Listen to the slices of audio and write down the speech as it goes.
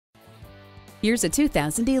Here's a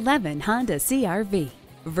 2011 Honda CR-V.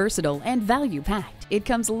 Versatile and value-packed, it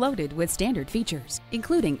comes loaded with standard features,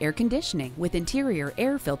 including air conditioning with interior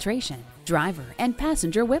air filtration, driver and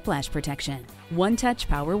passenger whiplash protection, one-touch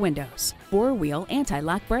power windows, four-wheel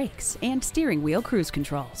anti-lock brakes, and steering wheel cruise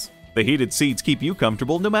controls. The heated seats keep you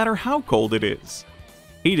comfortable no matter how cold it is.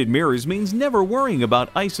 Heated mirrors means never worrying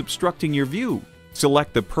about ice obstructing your view.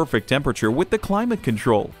 Select the perfect temperature with the climate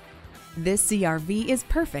control. This CR-V is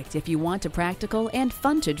perfect if you want a practical and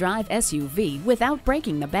fun-to-drive SUV without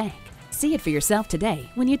breaking the bank. See it for yourself today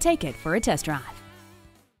when you take it for a test drive.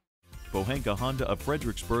 Pohanka Honda of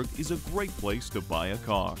Fredericksburg is a great place to buy a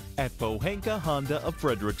car. At Pohanka Honda of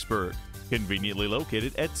Fredericksburg, conveniently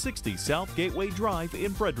located at 60 South Gateway Drive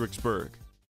in Fredericksburg.